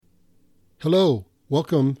Hello,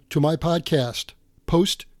 welcome to my podcast,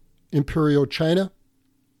 Post-Imperial China.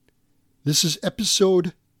 This is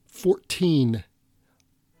episode 14,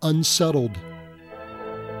 Unsettled.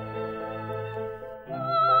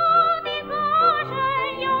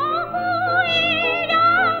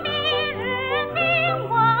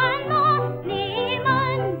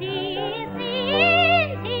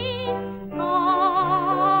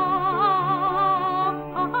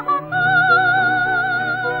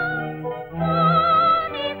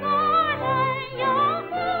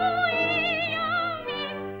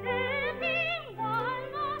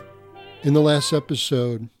 In the last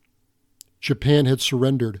episode, Japan had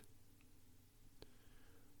surrendered.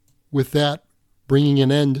 With that, bringing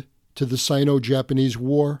an end to the Sino-Japanese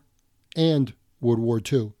War and World War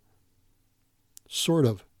II. Sort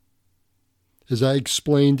of. As I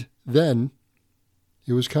explained then,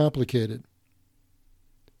 it was complicated.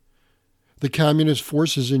 The communist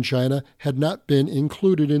forces in China had not been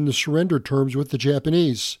included in the surrender terms with the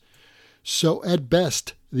Japanese, so at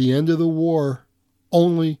best, the end of the war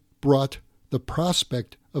only brought the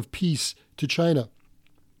prospect of peace to China.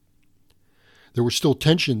 There were still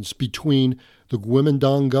tensions between the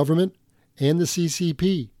Kuomintang government and the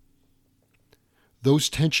CCP. Those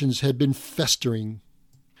tensions had been festering.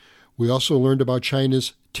 We also learned about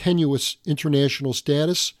China's tenuous international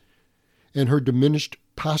status and her diminished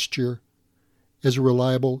posture as a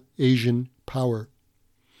reliable Asian power.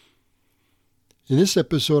 In this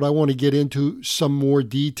episode, I want to get into some more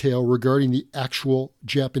detail regarding the actual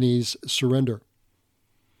Japanese surrender.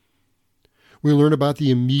 We learn about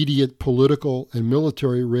the immediate political and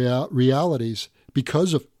military realities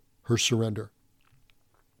because of her surrender.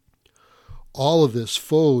 All of this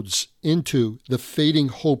folds into the fading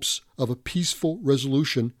hopes of a peaceful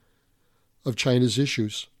resolution of China's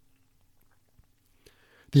issues.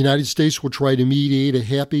 The United States will try to mediate a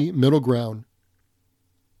happy middle ground,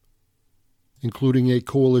 including a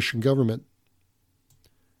coalition government.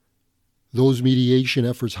 Those mediation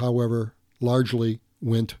efforts, however, largely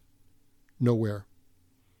went nowhere.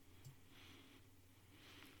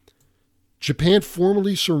 Japan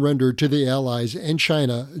formally surrendered to the Allies and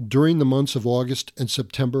China during the months of August and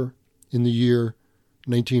September in the year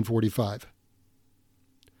 1945.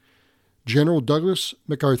 General Douglas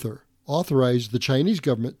MacArthur authorized the Chinese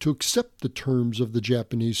government to accept the terms of the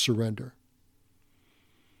Japanese surrender.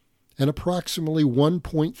 And approximately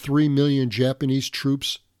 1.3 million Japanese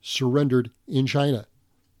troops surrendered in China.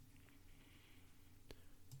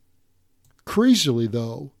 Crazily,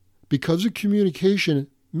 though, because of communication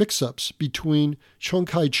mix-ups between Chiang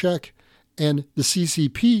Kai-shek and the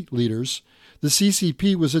CCP leaders, the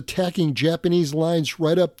CCP was attacking Japanese lines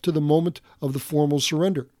right up to the moment of the formal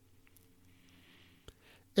surrender.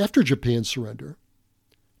 After Japan's surrender,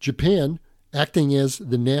 Japan, acting as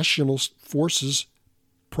the national forces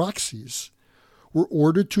proxies, were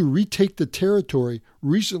ordered to retake the territory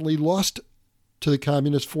recently lost to the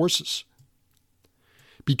communist forces.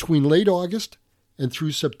 Between late August and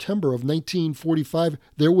through September of 1945,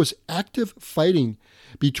 there was active fighting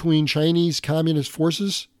between Chinese communist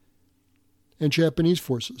forces and Japanese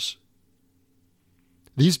forces.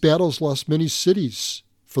 These battles lost many cities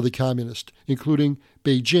for the communists, including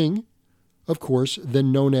Beijing, of course,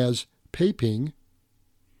 then known as Peiping.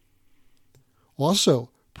 Also,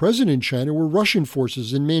 present in China were Russian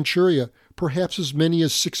forces in Manchuria, perhaps as many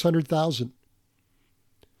as 600,000.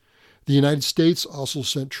 The United States also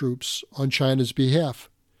sent troops on China's behalf,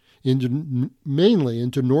 mainly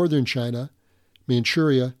into northern China,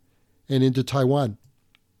 Manchuria, and into Taiwan.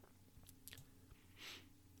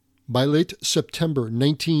 By late September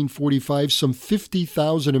 1945, some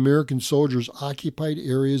 50,000 American soldiers occupied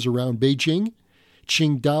areas around Beijing,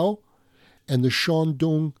 Qingdao, and the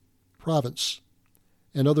Shandong province,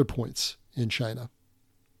 and other points in China.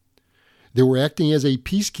 They were acting as a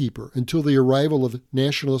peacekeeper until the arrival of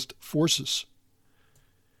nationalist forces.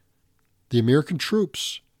 The American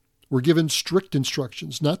troops were given strict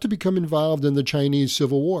instructions not to become involved in the Chinese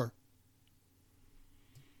Civil War.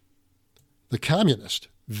 The communists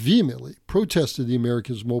vehemently protested the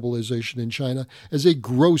Americans' mobilization in China as a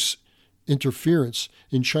gross interference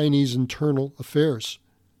in Chinese internal affairs.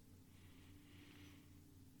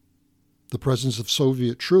 The presence of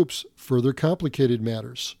Soviet troops further complicated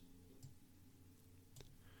matters.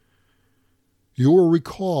 You will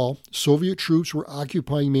recall Soviet troops were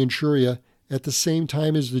occupying Manchuria at the same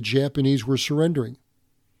time as the Japanese were surrendering.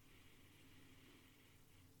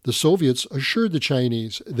 The Soviets assured the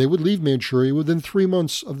Chinese they would leave Manchuria within 3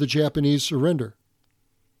 months of the Japanese surrender.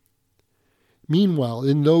 Meanwhile,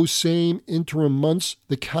 in those same interim months,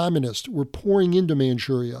 the communists were pouring into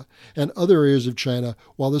Manchuria and other areas of China,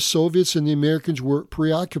 while the Soviets and the Americans were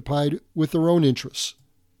preoccupied with their own interests.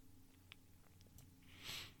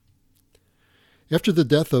 After the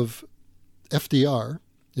death of FDR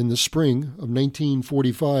in the spring of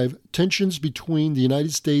 1945, tensions between the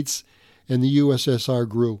United States and the USSR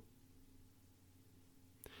grew.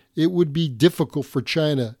 It would be difficult for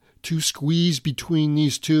China to squeeze between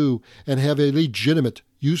these two and have a legitimate,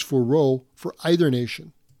 useful role for either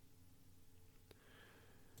nation.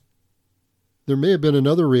 There may have been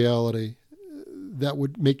another reality that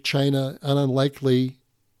would make China an unlikely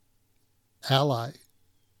ally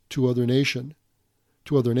to other nations,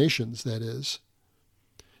 that is.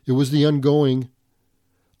 It was the ongoing,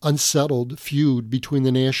 unsettled feud between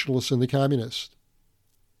the nationalists and the communists.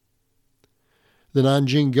 The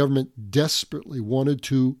Nanjing government desperately wanted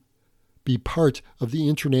to be part of the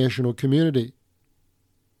international community.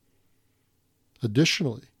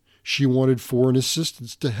 Additionally, she wanted foreign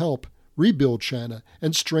assistance to help rebuild China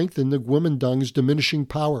and strengthen the Kuomintang's diminishing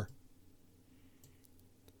power.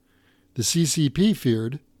 The CCP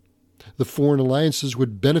feared the foreign alliances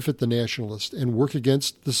would benefit the nationalists and work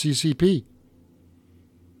against the CCP.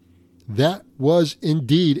 That was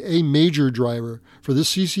indeed a major driver for the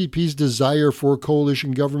CCP's desire for a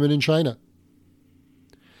coalition government in China.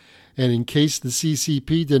 And in case the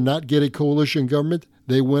CCP did not get a coalition government,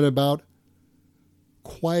 they went about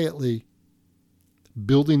quietly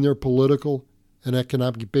building their political and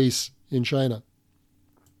economic base in China.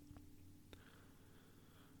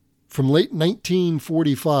 From late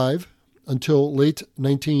 1945 until late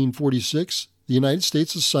 1946, the United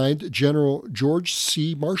States assigned General George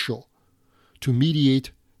C. Marshall to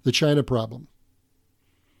mediate the China problem.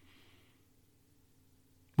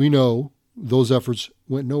 We know those efforts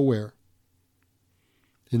went nowhere.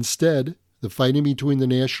 Instead, the fighting between the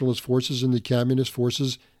nationalist forces and the communist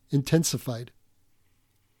forces intensified.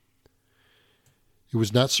 It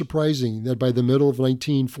was not surprising that by the middle of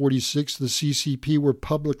 1946, the CCP were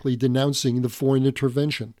publicly denouncing the foreign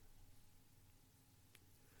intervention.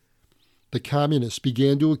 The communists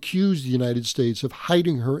began to accuse the United States of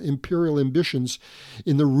hiding her imperial ambitions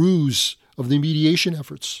in the ruse of the mediation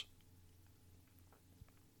efforts.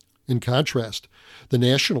 In contrast, the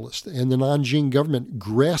nationalists and the Nanjing government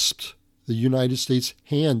grasped the United States'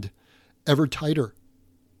 hand ever tighter.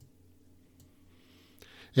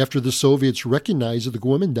 After the Soviets recognized the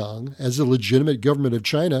Kuomintang as a legitimate government of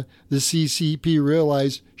China, the CCP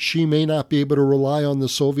realized she may not be able to rely on the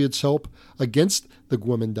Soviets' help against the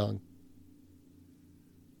Kuomintang.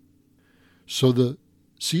 So the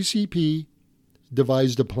CCP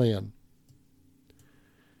devised a plan.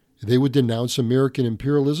 They would denounce American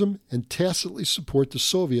imperialism and tacitly support the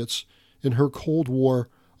Soviets in her Cold War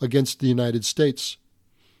against the United States.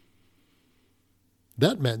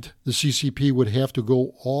 That meant the CCP would have to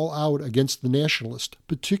go all out against the nationalists,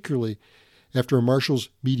 particularly after Marshall's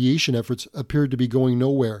mediation efforts appeared to be going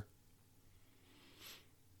nowhere.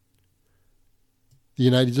 The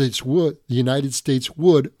United States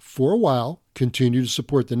would, for a while, continue to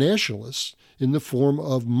support the nationalists in the form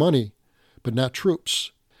of money, but not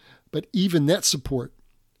troops. But even that support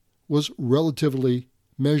was relatively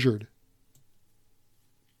measured.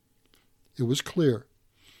 It was clear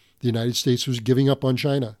the United States was giving up on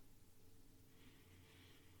China.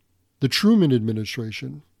 The Truman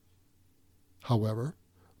administration, however,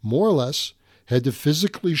 more or less had to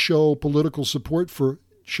physically show political support for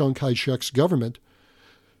Chiang Kai-shek's government,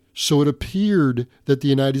 so it appeared that the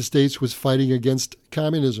United States was fighting against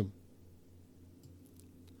communism.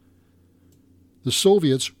 The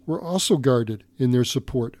Soviets were also guarded in their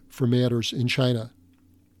support for matters in China.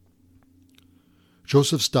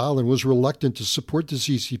 Joseph Stalin was reluctant to support the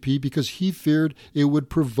CCP because he feared it would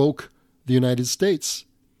provoke the United States.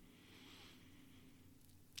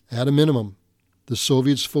 At a minimum, the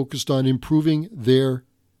Soviets focused on improving their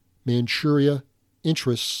Manchuria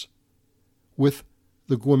interests with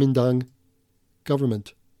the Kuomintang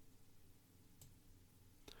government.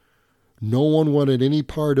 No one wanted any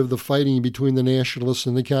part of the fighting between the nationalists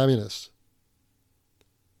and the communists.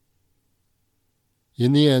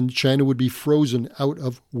 In the end, China would be frozen out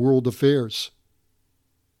of world affairs.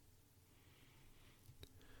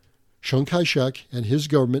 Chiang Kai-shek and his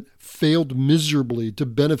government failed miserably to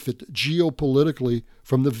benefit geopolitically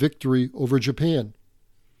from the victory over Japan.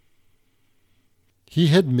 He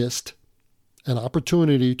had missed an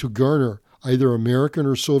opportunity to garner either American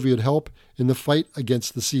or Soviet help in the fight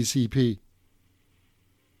against the CCP.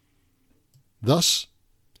 Thus,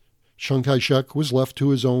 Chiang Kai-shek was left to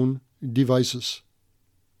his own devices.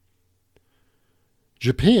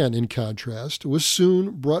 Japan, in contrast, was soon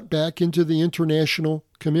brought back into the international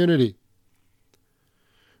community.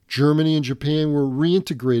 Germany and Japan were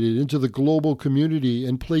reintegrated into the global community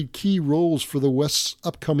and played key roles for the West's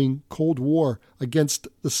upcoming Cold War against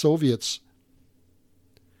the Soviets.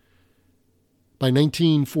 By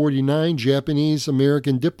 1949,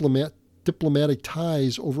 Japanese-American diplomatic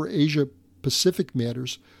ties over Asia-Pacific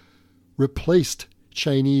matters replaced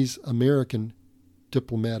Chinese-American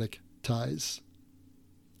diplomatic ties.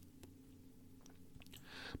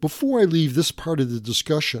 Before I leave this part of the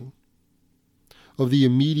discussion of the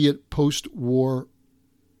immediate post-war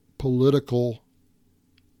political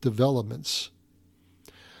developments,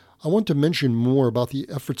 I want to mention more about the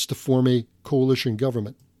efforts to form a coalition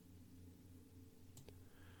government.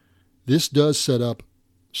 This does set up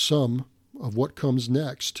some of what comes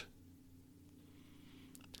next.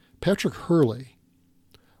 Patrick Hurley,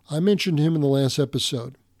 I mentioned him in the last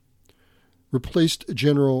episode, replaced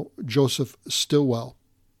General Joseph Stilwell.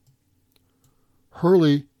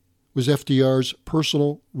 Hurley was FDR's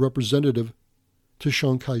personal representative to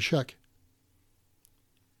Chiang Kai-shek.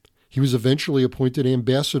 He was eventually appointed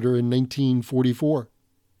ambassador in 1944.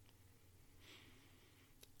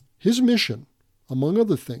 His mission, among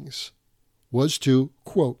other things, was to,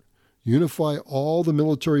 quote, unify all the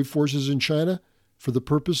military forces in China for the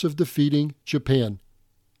purpose of defeating Japan,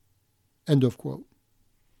 end of quote.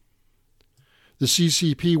 The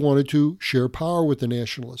CCP wanted to share power with the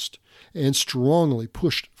nationalists and strongly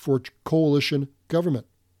pushed for coalition government.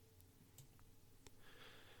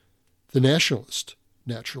 The nationalists,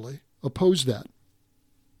 naturally, opposed that.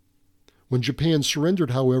 When Japan surrendered,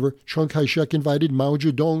 however, Chiang Kai-shek invited Mao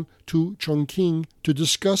Zedong to Chongqing to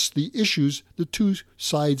discuss the issues the two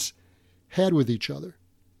sides had with each other.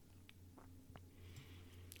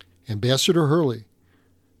 Ambassador Hurley,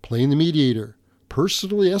 playing the mediator,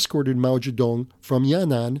 personally escorted Mao Zedong from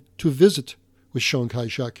Yan'an to visit with Chiang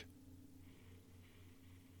Kai-shek.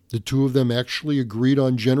 The two of them actually agreed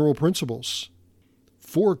on general principles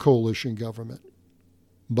for coalition government.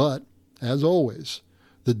 But, as always,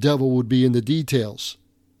 the devil would be in the details.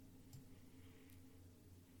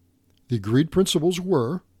 The agreed principles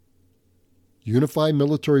were unify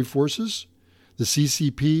military forces, the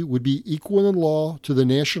CCP would be equal in law to the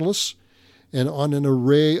nationalists, and on an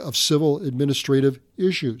array of civil administrative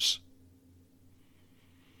issues.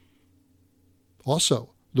 Also,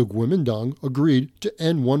 the Kuomintang agreed to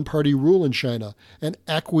end one-party rule in China and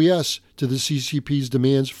acquiesce to the CCP's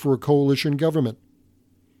demands for a coalition government.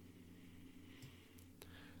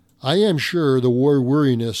 I am sure the war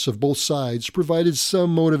weariness of both sides provided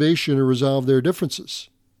some motivation to resolve their differences.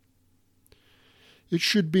 It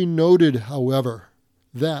should be noted, however,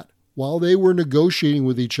 that while they were negotiating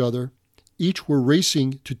with each other, each were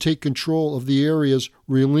racing to take control of the areas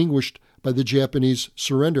relinquished by the Japanese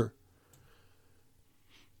surrender,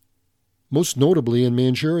 most notably in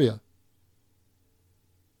Manchuria.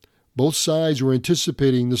 Both sides were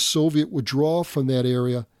anticipating the Soviet withdrawal from that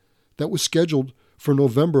area that was scheduled for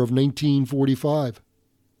November of 1945.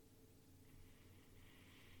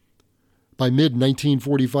 By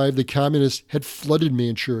mid-1945, the Communists had flooded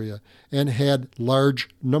Manchuria and had large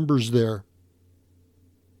numbers there.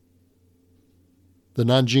 The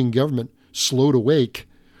Nanjing government, slow to wake,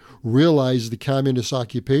 realized the Communist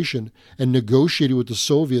occupation and negotiated with the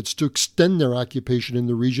Soviets to extend their occupation in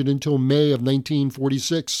the region until May of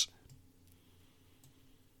 1946.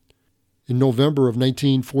 In November of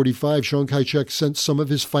 1945, Chiang Kai-shek sent some of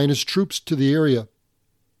his finest troops to the area.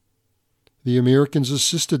 The Americans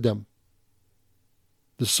assisted them.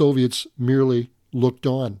 The Soviets merely looked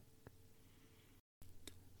on.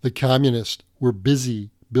 The Communists were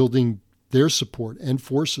busy building their support and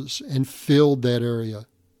forces and filled that area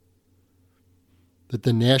that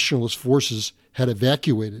the nationalist forces had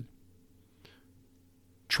evacuated,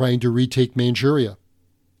 trying to retake Manchuria.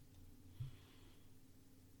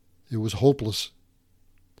 It was hopeless.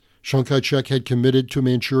 Chiang Kai-shek had committed to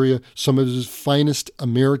Manchuria some of his finest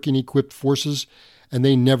American-equipped forces, and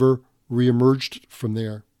they never reemerged from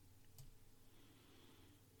there.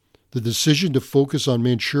 The decision to focus on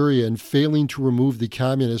Manchuria and failing to remove the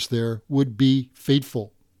communists there would be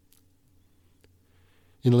fateful.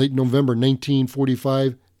 In late November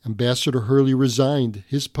 1945, Ambassador Hurley resigned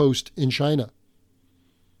his post in China.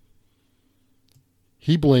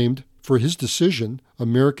 He blamed, for his decision,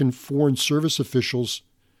 American Foreign Service officials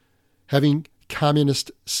having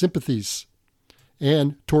communist sympathies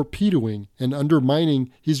and torpedoing and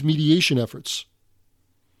undermining his mediation efforts.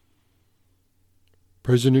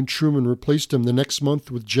 President Truman replaced him the next month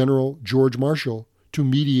with General George Marshall to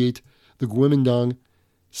mediate the Kuomintang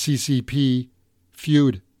CCP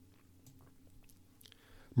feud.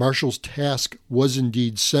 Marshall's task was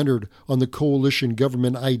indeed centered on the coalition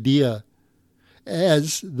government idea,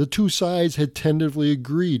 as the two sides had tentatively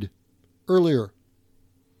agreed earlier.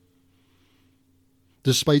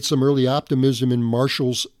 Despite some early optimism in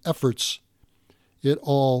Marshall's efforts, it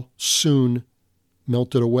all soon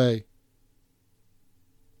melted away.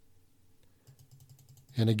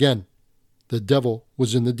 And again, the devil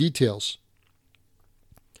was in the details.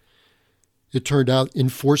 It turned out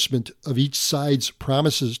enforcement of each side's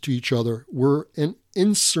promises to each other were an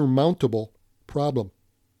insurmountable problem.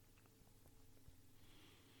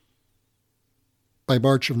 By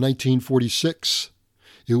March of 1946,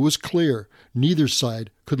 it was clear neither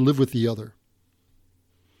side could live with the other.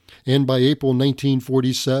 And by April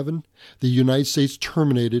 1947, the United States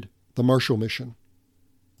terminated the Marshall Mission.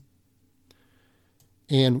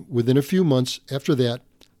 And within a few months after that,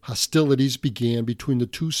 hostilities began between the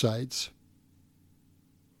two sides.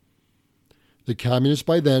 The communists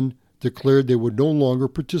by then declared they would no longer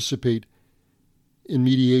participate in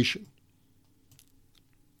mediation.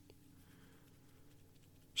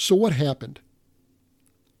 So what happened?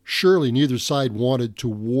 Surely neither side wanted to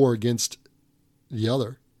war against the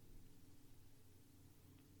other.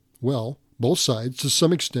 Well, both sides, to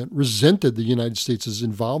some extent, resented the United States'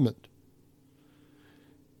 involvement.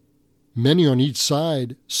 Many on each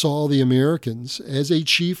side saw the Americans as a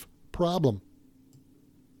chief problem.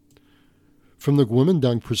 From the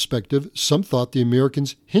Kuomintang perspective, some thought the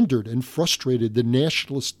Americans hindered and frustrated the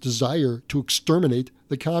nationalist desire to exterminate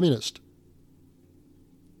the communists.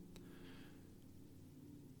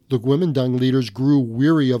 The Kuomintang leaders grew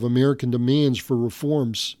weary of American demands for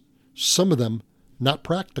reforms, some of them not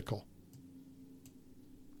practical.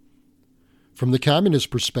 From the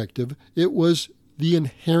communist perspective, it was the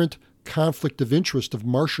inherent conflict of interest of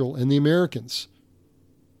Marshall and the Americans.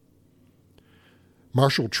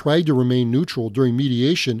 Marshall tried to remain neutral during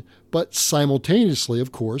mediation, but simultaneously,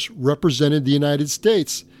 of course, represented the United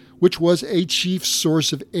States, which was a chief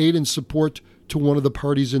source of aid and support to one of the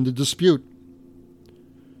parties in the dispute.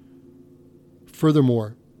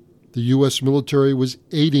 Furthermore, the U.S. military was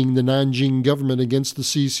aiding the Nanjing government against the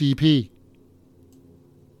CCP.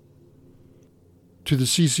 To the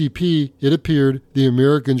CCP, it appeared the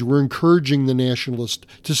Americans were encouraging the nationalists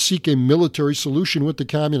to seek a military solution with the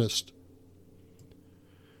communists.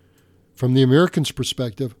 From the Americans'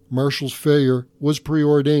 perspective, Marshall's failure was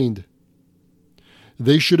preordained.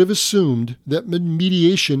 They should have assumed that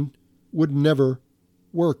mediation would never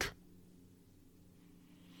work.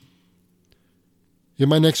 In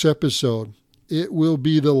my next episode, it will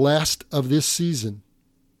be the last of this season,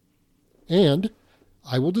 and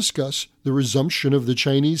I will discuss the resumption of the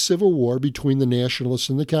Chinese Civil War between the nationalists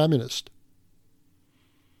and the communists.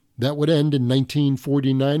 That would end in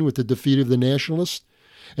 1949 with the defeat of the nationalists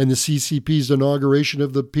and the CCP's inauguration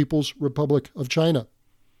of the People's Republic of China.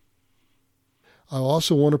 I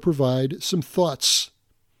also want to provide some thoughts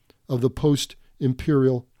of the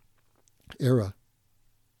post-imperial era.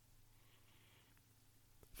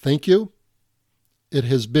 Thank you. It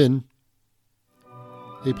has been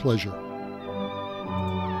a pleasure.